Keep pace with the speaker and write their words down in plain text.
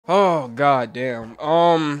Oh god damn.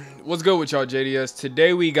 What's good with y'all, JDS?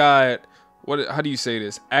 Today we got how do you say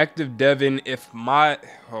this? Activedevin.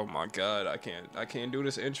 Oh my god, I can't do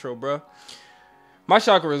this intro, bro. My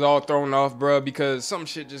chakra is all thrown off, bro, because some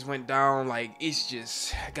shit just went down. Like, it's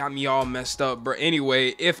just got me all messed up, bro.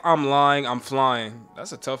 Anyway, if I'm lying, I'm flying.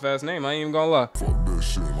 That's a tough ass name, I ain't even gonna lie. Fuck that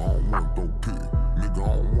shit, I don't want no pit. Nigga,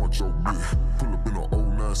 I don't want your bitch. Pull up in an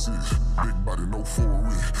old 96. Big body, no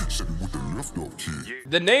 4-wheel. Shit with the lift up kid.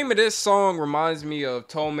 The name of this song reminds me of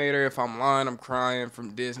Tollmater, If I'm Lying, I'm Crying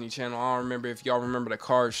from Disney Channel. I don't remember if y'all remember the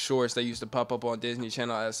Cars shorts that used to pop up on Disney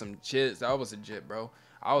Channel as some jits. That was a jit, bro.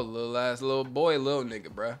 I was a little ass little boy, little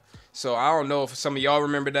nigga, bro. So I don't know if some of y'all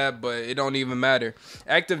remember that, but it don't even matter.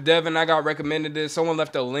 Activedevin, I got recommended this. Someone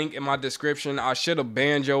left a link in my description. I should have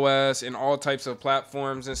banned your ass in all types of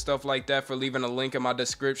platforms and stuff like that for leaving a link in my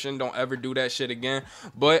description. Don't ever do that shit again.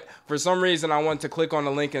 But for some reason, I wanted to click on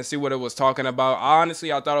the link and see what it was talking about.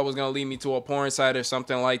 Honestly, I thought it was going to lead me to a porn site or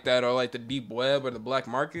something like that, or like the deep web or the black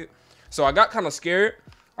market. So I got kind of scared.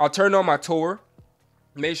 I turned on my Tor.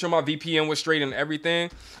 Made sure my VPN was straight and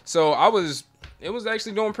everything. So it was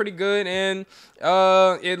actually doing pretty good, and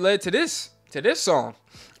it led to this song.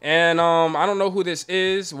 And I don't know who this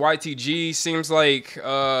is. YTG seems like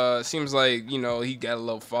you know, he got a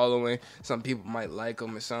little following. Some people might like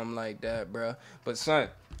him or something like that, bro. But son,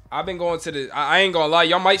 I've been going to the I ain't gonna lie,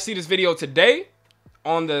 y'all might see this video today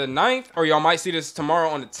on the 9th, or y'all might see this tomorrow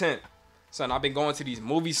on the 10th. Son, I've been going to these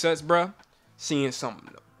movie sets, bro, seeing something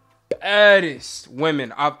baddest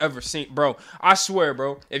women I've ever seen, bro. I swear,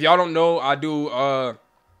 bro. If y'all don't know, I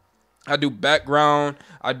do background,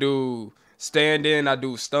 I do stand-in, I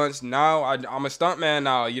do stunts. Now I'm a stuntman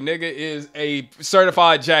now. Your nigga is a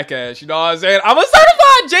certified jackass. You know what I'm saying? I'm a certified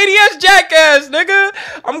JDS jackass, nigga.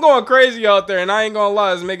 I'm going crazy out there, and I ain't gonna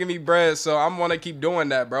lie, it's making me bread. So I'm gonna keep doing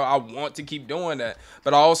that, bro. I want to keep doing that,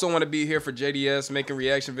 but I also want to be here for JDS, making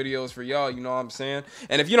reaction videos for y'all. You know what I'm saying?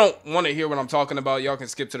 And if you don't want to hear what I'm talking about, y'all can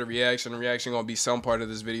skip to the reaction. The reaction gonna be some part of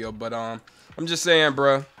this video, but I'm just saying,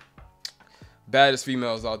 bro. Baddest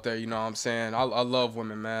females out there, you know what I'm saying? I love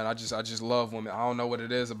women, man. I just love women. I don't know what it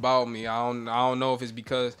is about me. I don't know if it's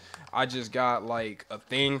because I just got like a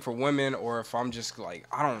thing for women, or if I'm just like,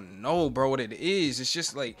 I don't know, bro, what it is. It's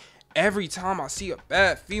just like every time I see a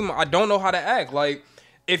bad female, I don't know how to act. Like,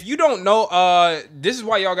 if you don't know, this is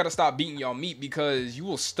why y'all gotta stop beating y'all meat, because you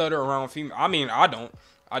will stutter around female. I mean, I don't.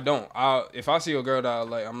 If I see a girl that I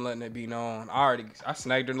like, I'm letting it be known. I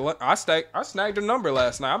snagged her. I snagged her number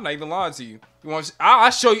last night. I'm not even lying to you. You want?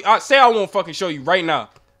 I show you. Say I won't fucking show you right now.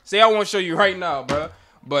 Say I won't show you right now, bro.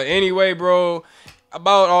 But anyway, bro,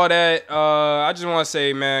 about all that, I just want to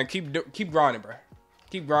say, man, keep grinding, bro.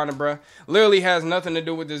 Keep grinding, bro. Literally has nothing to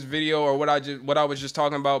do with this video or what I was just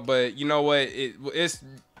talking about. But you know what? It's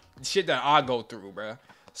shit that I go through, bro.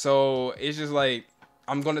 So it's just like,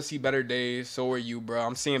 I'm gonna see better days. So are you, bro.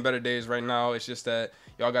 I'm seeing better days right now. It's just that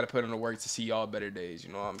y'all gotta put in the work to see y'all better days.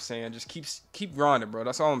 You know what I'm saying? Just keep grinding, bro.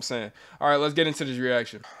 That's all I'm saying. All right, let's get into this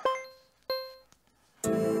reaction.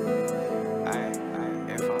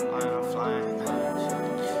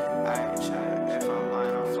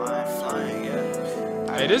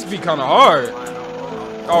 Hey, this be kind of hard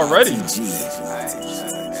already.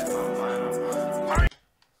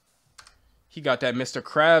 He got that Mr.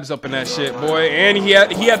 Krabs up in that shit, boy. And he had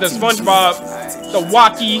the SpongeBob, the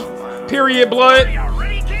wacky, period blood.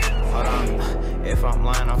 If I'm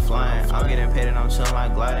lying, I'm flying. I'm getting paid and I'm chilling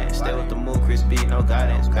like gliding. Stay with the move, Chris beat, no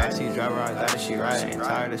guidance. Backseat driver, I got it, she riding.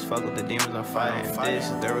 Tired as fuck with the demons I'm fighting. This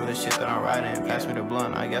is the realest shit that I'm riding. Pass me the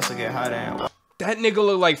blunt, I guess I get hot in. That nigga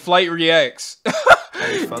look like Flight Reacts.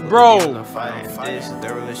 Bro. This is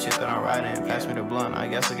the realest shit that I'm riding. Pass me the blunt, I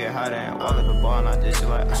guess I get hot in. Walk at the ball and I dish it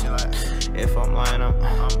like. If I'm lying, I'm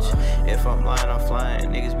flying.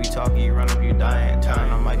 Niggas be talking, you run up, you dying. Turning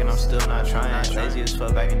on mic and I'm still not trying. Lazy as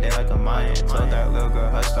fuck back in day like a Mayan. Told that little girl,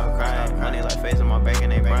 hush, stop crying. Money like face on my back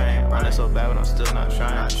and they Brian. Running so bad but I'm still not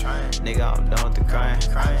trying. Nigga, I'm done with the crying.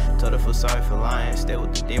 Told her for sorry for lying. Stay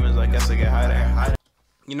with the demons, I guess I get hot in.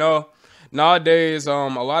 You know, nowadays, a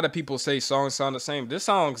lot of people say songs sound the same. This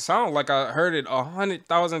song sounds like I heard it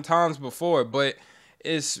 100,000 times before, but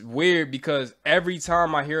it's weird because every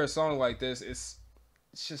time I hear a song like this, it's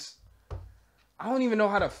just, I don't even know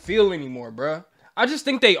how to feel anymore, bruh. I just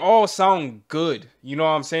think they all sound good. You know what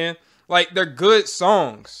I'm saying? Like, they're good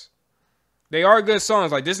songs. They are good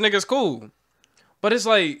songs. Like, this nigga's cool. But it's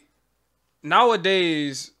like,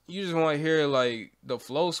 nowadays, you just want to hear, like, the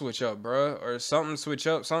flow switch up, bruh. Or something switch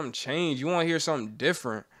up, something change. You want to hear something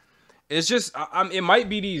different. It's just, it might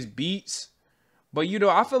be these beats, But you know,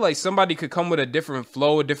 I feel like somebody could come with a different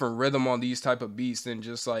flow, a different rhythm on these type of beats than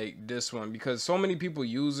just like this one, because so many people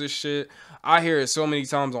use this shit. I hear it so many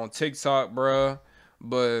times on TikTok, bruh.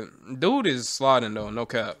 But dude is sliding though, no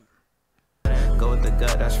cap. Go with the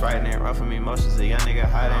gut, that's frightening. Run from emotions, a young nigga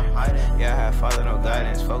hiding. Yeah, I have father, no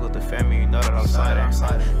guidance. Fuck with the family, you know that I'm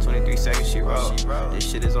sliding. 23 seconds, she wrote.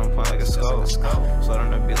 This shit is on point like a scope. Slow down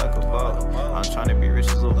the beat like a boat. I'm trying to be rich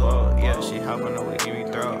as a boat. Yeah, she hopping away, give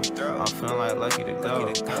me throw. I'm feeling like lucky to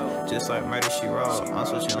go. Just like murder, she wrote. I'm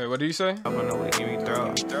switching. Wait, what did you say? Hopping away, give me throw.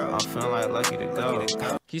 I'm feeling like lucky to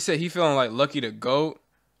go. He said he feeling like lucky to go.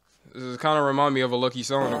 This kind of remind me of a Lucky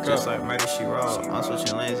song. Okay. Just like murder, she wrote. I'm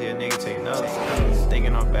switching lanes, yeah, nigga take notes.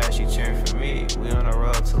 Thinking I'm bad, she cheering for me. We on the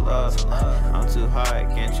road to love. I'm too high,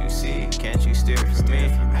 can't you see? Can't you steer for me?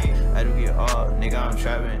 I do get all, nigga, I'm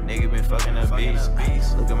trapping. Nigga been fucking up beats.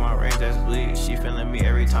 Look at my range, that's bleed. She feeling me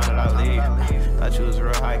every time that I leave. Thought you was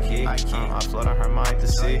real high key. I float on her mind to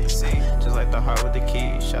see. Just like the heart with the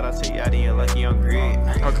key. Shout out to Yachty and Lucky on greed.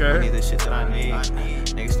 Okay. I need the shit that I need.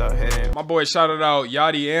 Nigga, stop hitting. My boy shouted out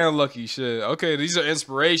Yachty and Lucky shit. Okay, these are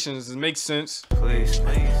inspirations. It makes sense. Please,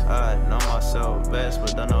 I know myself best,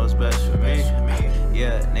 but don't know what's best for me.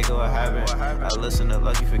 Yeah, nigga, what happened? I listen to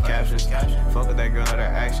Lucky for captions. Fuck with that girl, not her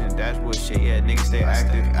action. Dashboard shit, yeah, nigga, stay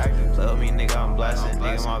active. Play with me, nigga, I'm blasting.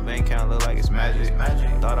 Nigga, my bank account look like it's magic.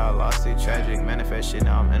 Thought I lost it, tragic. Manifest shit,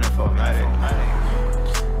 now I'm in a formatic.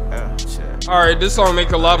 Alright, this song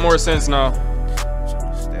make a lot more sense now.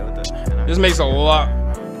 This makes a lot,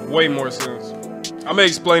 way more sense. I'm gonna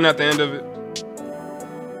explain at the end of it.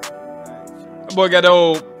 That boy got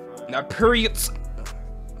that periods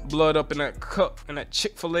blood up in that cup, in that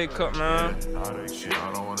Chick-fil-A cup, man. I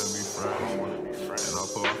don't wanna be friends. And I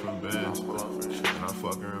pull up in bed. And I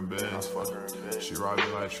fuck her in bed. She ride me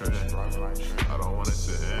like train. I don't want it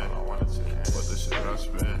to end. But the shit that I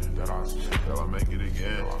spend, that I make it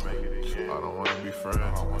again. I don't wanna be friends.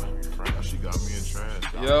 Now she got me in trance.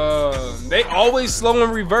 Yo, they always slow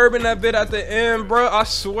and reverb in that bit at the end, bro. I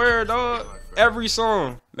swear, dog. Every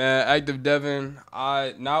song, man. Activedevin,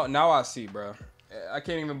 now I see, bro. I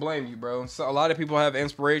can't even blame you, bro. So a lot of people have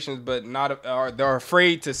inspirations, but they're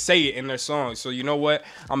afraid to say it in their songs. So you know what?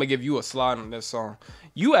 I'm gonna give you a slide on this song.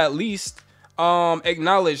 You at least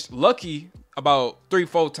acknowledged Lucky about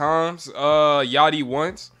 3-4 times, Yachty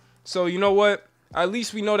once. So you know what? At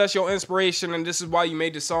least we know that's your inspiration, and this is why you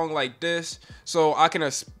made the song like this. So I can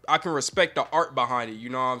respect the art behind it. You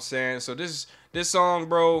know what I'm saying? So this song,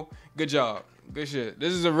 bro, good job, good shit.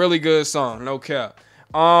 This is a really good song, no cap.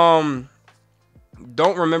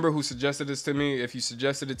 Don't remember who suggested this to me. If you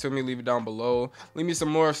suggested it to me, leave it down below. Leave me some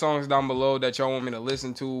more songs down below that y'all want me to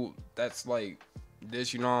listen to. That's like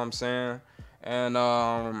this, you know what I'm saying? And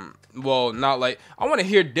well, not like, I want to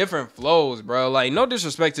hear different flows, bro. Like, no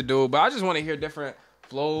disrespect to dude, but I just want to hear different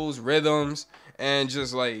flows, rhythms, and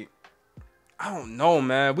just like, I don't know,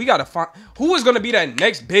 man. We gotta find who is gonna be that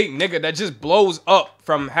next big nigga that just blows up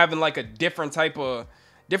from having like a different type of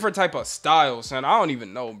style, son. I don't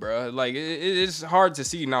even know, bro. Like, it's hard to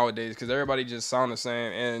see nowadays because everybody just sound the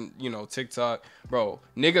same. And you know, TikTok, bro.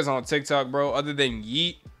 Niggas on TikTok, bro. Other than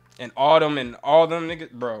Yeet and Autumn and all them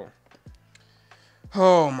niggas, bro.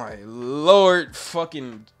 Oh my lord,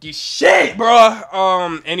 fucking shit,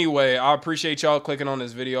 bro. Anyway, I appreciate y'all clicking on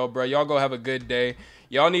this video, bro. Y'all go have a good day.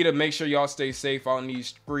 Y'all need to make sure y'all stay safe out in these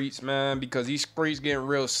streets, man, because these streets getting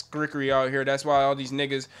real scrickery out here. That's why all these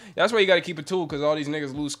niggas, that's why you got to keep a tool, because all these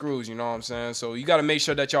niggas lose screws, you know what I'm saying? So you got to make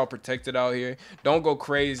sure that y'all protected out here. Don't go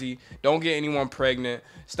crazy. Don't get anyone pregnant.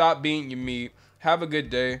 Stop beating your meat. Have a good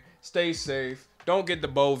day. Stay safe. Don't get the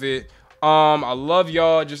bovid. I love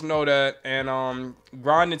y'all. Just know that. And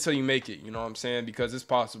grind until you make it, you know what I'm saying? Because it's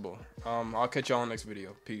possible. I'll catch y'all on the next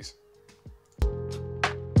video. Peace.